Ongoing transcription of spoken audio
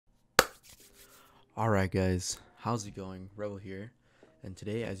Alright guys, how's it going? Revoh here, and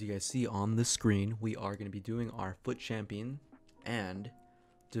today, as you guys see on the screen, we are going to be doing our FUT champion and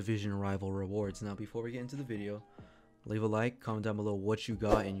division rival rewards. Now before we get into the video, leave a like, comment down below what you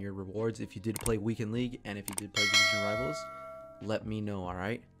got in your rewards. If you did play weekend league and if you did play division rivals, let me know.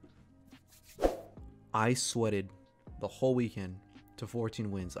 Alright, I sweated the whole weekend to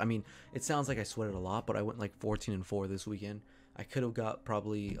 14 wins. I mean, it sounds like I sweated a lot, but I went like 14-4 this weekend. I could have got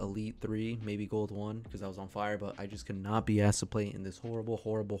probably Elite 3, maybe Gold 1, because I was on fire, but I just could not be asked to play in this horrible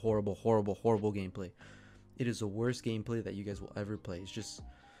gameplay. It is the worst gameplay that you guys will ever play.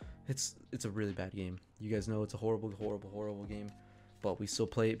 It's a really bad game. You guys know it's a horrible game, but we still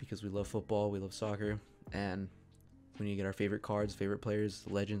play it because we love football, we love soccer, and we need to get our favorite cards, favorite players,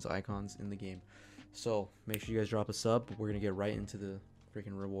 legends, icons in the game. So make sure you guys drop a sub. We're gonna get right into the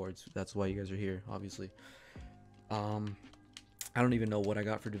freaking rewards. That's why you guys are here, obviously. I don't even know what I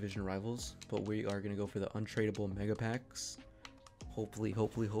got for division rivals, but we are gonna go for the untradeable mega packs. Hopefully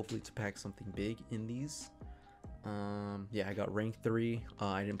to pack something big in these. Yeah, I got rank 3.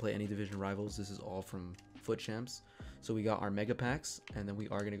 I didn't play any division rivals. This is all from FUT champs. So we got our mega packs, and then we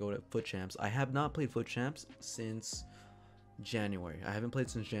are gonna go to FUT champs. I have not played FUT champs since January. I haven't played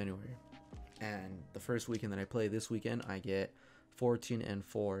since January, and the first weekend that I play this weekend, I get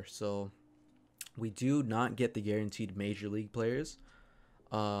 14-4. So we do not get the guaranteed major league players,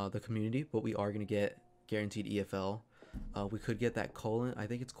 the community, but we are going to get guaranteed EFL. We could get that Colin, I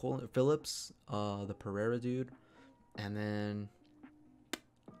think it's Colin Phillips, the Pereira dude, and then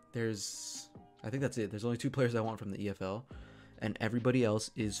I think that's it. There's only 2 players I want from the EFL, and everybody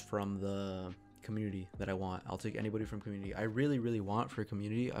else is from the community that I want. I'll take anybody from community. I really want for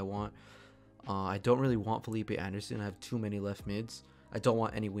community, I don't really want Felipe Anderson. I have too many left mids. I don't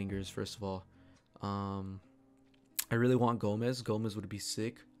want any wingers, first of all. I really want Gomez. Gomez would be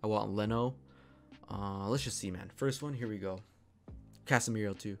sick. I want Leno. Let's just see, man. First one, here we go.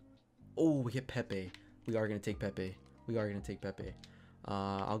 Casemiro too. Oh, we get Pepe. We are gonna take Pepe.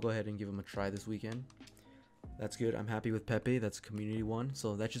 I'll go ahead and give him a try this weekend. That's good. I'm happy with Pepe. That's community 1.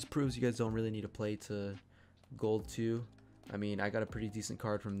 So that just proves you guys don't really need to play to gold 2. I mean, I got a pretty decent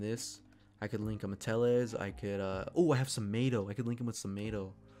card from this. I could link him with Teles. I could oh, I have Semedo. I could link him with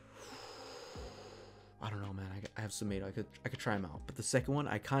Semedo. I don't know, man. I have Semedo. I could try him out. But the second one,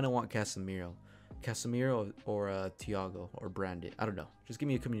 I kind of want Casemiro or Thiago or Brandit. I don't know. Just give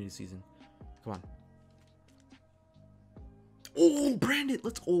me a community season. Come on. Oh, Brandit.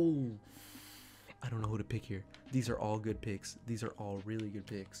 Let's. Oh, I don't know who to pick here. These are all good picks. These are all really good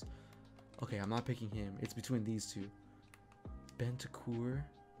picks. Okay, I'm not picking him. It's between these 2. Bentancur.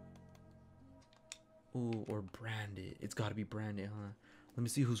 Oh, or Brandit. It's got to be Brandit, huh? Let me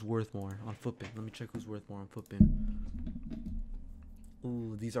see who's worth more on Footbin. Let me check who's worth more on Footbin.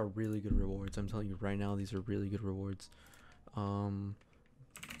 Ooh, these are really good rewards. I'm telling you right now, these are really good rewards. Brandit.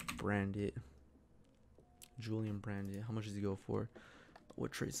 Julian Brandit. How much does he go for?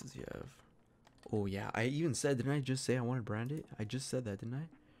 What traits does he have? Oh, yeah. I even said, didn't I just say I wanted Brandit? I just said that, didn't I?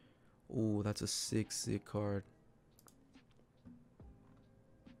 Oh, that's a sick card.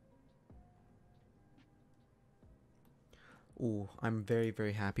 Ooh, I'm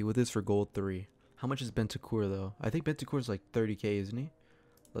very happy with this for gold 3. How much is Bentancur though? I think Bentancur is like 30k, isn't he?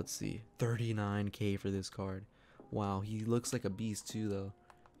 Let's see. 39k for this card. Wow, he looks like a beast too though.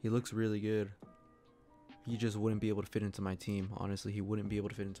 He looks really good. He just wouldn't be able to fit into my team. Honestly, he wouldn't be able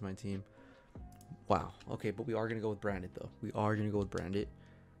to fit into my team. Wow. Okay, but we are going to go with Brandit though. We are going to go with Brandit.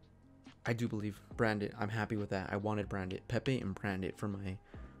 I do believe Brandit. I'm happy with that. I wanted Brandit. Pepe and Brandit for my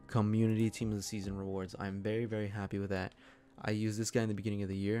community team of the season rewards. I'm very happy with that. I used this guy in the beginning of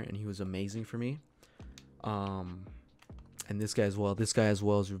the year, and he was amazing for me. And this guy as well. This guy as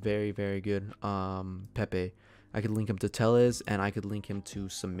well is very good. Pepe. I could link him to Teles, and I could link him to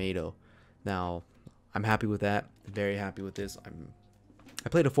Semedo. Now, I'm happy with that. Very happy with this. I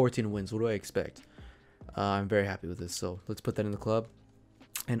played a 14 wins. What do I expect? I'm very happy with this. So let's put that in the club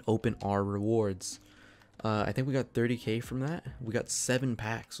and open our rewards. I think we got 30k from that. We got 7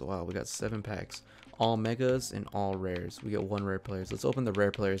 packs. Wow, we got 7 packs. All megas and all rares. We get 1 rare players. Let's open the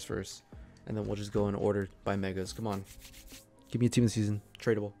rare players first, and then we'll just go in order by megas. Come on, give me a team of the season.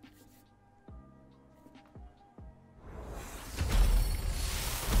 Tradable.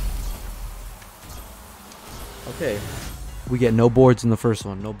 Okay, we get no boards in the first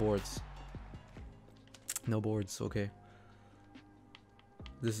one. No boards. Okay,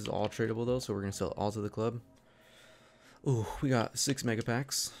 this is all tradable though, so we're gonna sell it all to the club. Ooh, we got 6 mega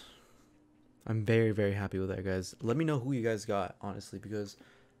packs. I'm very happy with that, guys. Let me know who you guys got, honestly, because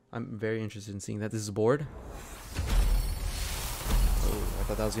I'm very interested in seeing that. This is a board. Oh, I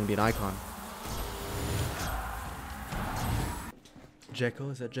thought that was gonna be an icon.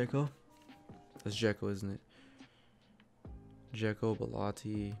 Dzeko, is that Dzeko? That's Dzeko, isn't it? Dzeko,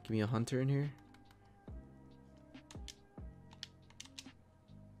 Bellotti. Give me a Hunter in here.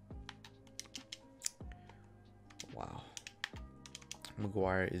 Wow.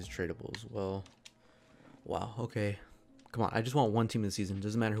 Maguire is tradable as well. Wow, okay. Come on, I just want one team of the season.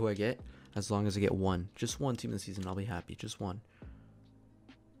 Doesn't matter who I get, as long as I get one. Just one team of the season, I'll be happy. Just one.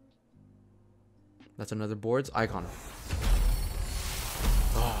 That's another boards. Icon.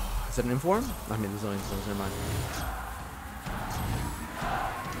 Oh, is that an inform? I mean, there's no informs. Never mind.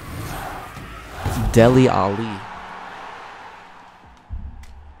 Dele Ali.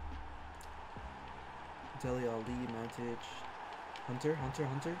 Dele Ali, Matic. Hunter.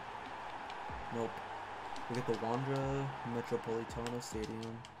 Nope. We get the Wandra Metropolitano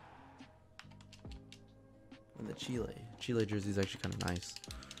Stadium. And the Chile. Chile jersey is actually kind of nice.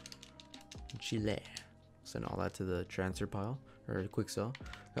 Chile. Send all that to the transfer pile. Or quick sell.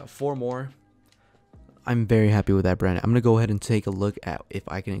 Got 4 more. I'm very happy with that brand. I'm going to go ahead and take a look at if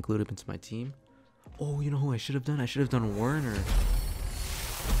I can include him into my team. Oh, you know who I should have done? I should have done Werner.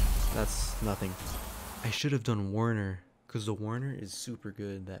 That's nothing. I should have done Werner. Because the Werner is super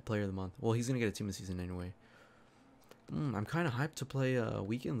good. That player of the month. Well, he's going to get a team of the season anyway. I'm kind of hyped to play a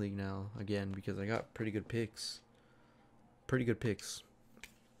weekend league now. Again, because I got pretty good picks. I'm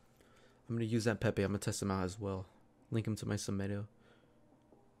going to use that Pepe. I'm going to test him out as well. Link him to my Semedo.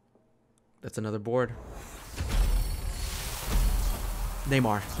 That's another board.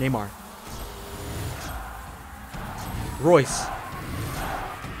 Neymar. Royce.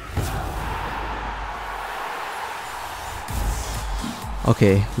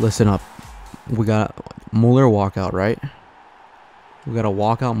 Okay, listen up. We got Muller walkout, right? We got a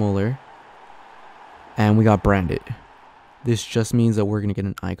walkout Muller. And we got branded. This just means that we're going to get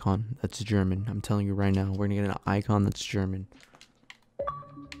an icon that's German. I'm telling you right now, we're going to get an icon that's German.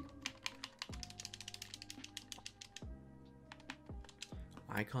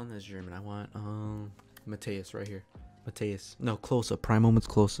 Icon that's German. I want Mateus right here. Mateus. No, Klose. Prime Moments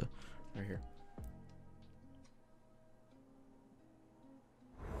Klose. Right here.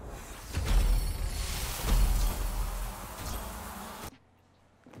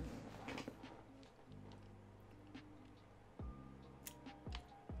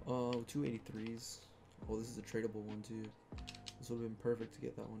 Oh, 283s. Oh, this is a tradable one too. This would have been perfect to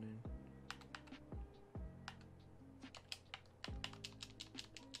get that one in.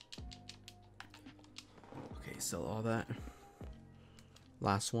 Okay, sell all that.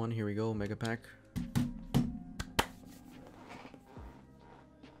 Last one, here we go, mega pack.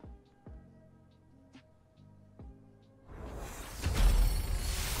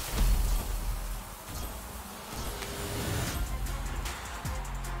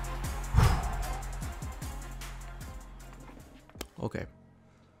 Okay.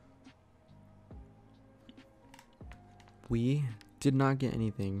 We did not get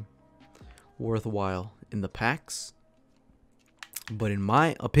anything worthwhile in the packs. But in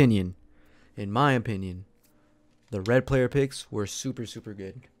my opinion, the red player picks were super, super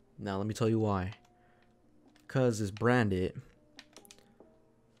good. Now, let me tell you why. Because it's branded.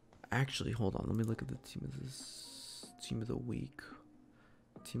 Actually, hold on. Let me look at the team of this. Team of the week.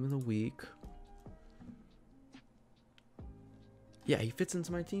 Team of the week. Yeah, he fits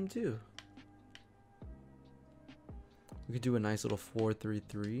into my team too. We could do a nice little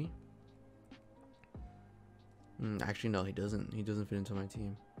 4-3-3. Actually, no, he doesn't. He doesn't fit into my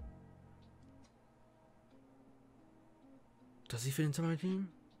team. Does he fit into my team?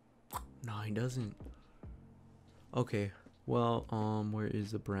 No, he doesn't. Okay. Well, where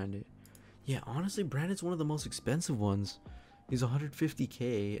is the branded? Yeah, honestly, branded's one of the most expensive ones. He's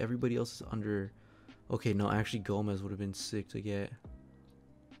 150k. Everybody else is under. Okay, no, actually, Gomez would have been sick to get.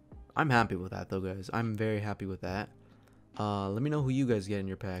 I'm happy with that, though, guys. I'm very happy with that. Let me know who you guys get in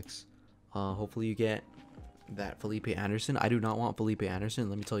your packs. Hopefully you get that Felipe Anderson. I do not want Felipe Anderson.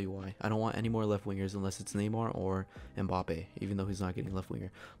 Let me tell you why. I don't want any more left wingers unless it's Neymar or Mbappe, even though he's not getting left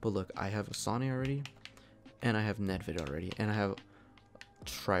winger. But look, I have Sane already, and I have Nedved already, and I have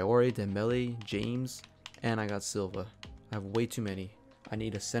Traore, Dembele, James, and I got Silva. I have way too many. I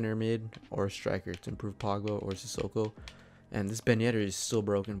need a center mid or a striker to improve Pogba or Sissoko. And this Ben Yedder is still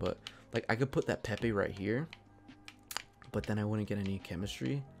broken, but like I could put that Pepe right here, but then I wouldn't get any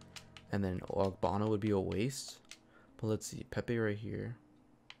chemistry. And then Ogbonna would be a waste. But let's see, Pepe right here.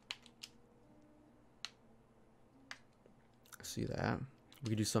 See that? We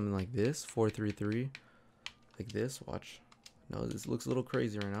could do something like this, 4-3-3, like this. Watch. No, this looks a little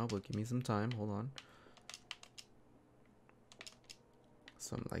crazy right now, but give me some time. Hold on.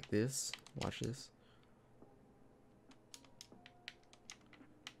 Something like this. Watch this.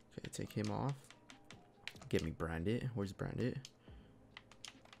 Okay, take him off. Get me Brandit. Where's Brandit?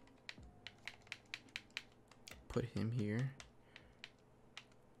 Put him here.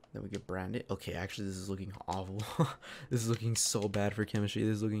 Then we get Brandit. Okay, actually this is looking awful. This is looking so bad for chemistry.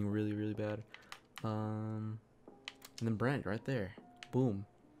 This is looking really, really bad. And then Brand right there. Boom.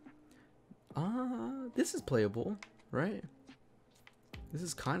 This is playable, right? This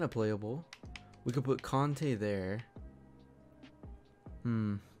is kind of playable. We could put Conte there.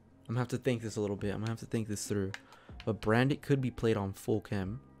 I'm gonna have to think this a little bit. I'm gonna have to think this through. But Brandit could be played on full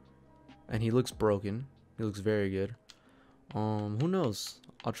chem. And he looks broken. He looks very good. Who knows?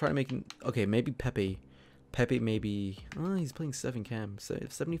 I'll try making. Okay, maybe Pepe. Pepe maybe. Oh, he's playing 7 chem.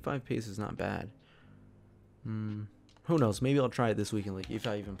 75 pace is not bad. Who knows? Maybe I'll try it this weekend league if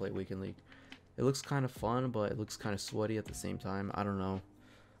I even play weekend league. It looks kind of fun, but it looks kind of sweaty at the same time. I don't know.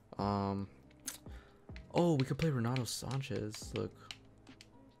 Oh, we could play Renato Sanchez. Look.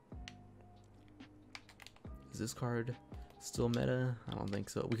 Is this card still meta? I don't think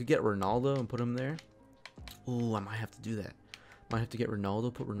so. We could get Ronaldo and put him there. Oh, I might have to do that. Might have to get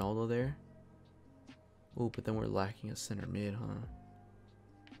Ronaldo, put Ronaldo there. Oh, but then we're lacking a center mid, huh?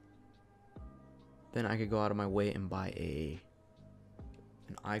 Then I could go out of my way and buy an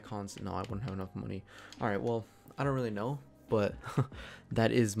icons. No, I wouldn't have enough money. All right, well, I don't really know, but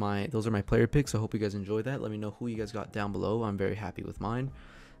those are my player picks. I hope you guys enjoyed that. Let me know who you guys got down below. I'm very happy with mine.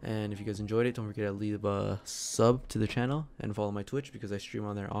 And if you guys enjoyed it, don't forget to leave a sub to the channel and follow my Twitch because I stream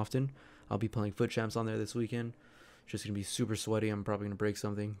on there often. I'll be playing FUT Champs on there this weekend. It's just gonna be super sweaty. I'm probably gonna break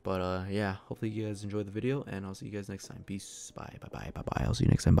something, but yeah, hopefully you guys enjoyed the video, and I'll see you guys next time. Peace. Bye. I'll see you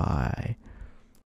next time. Bye.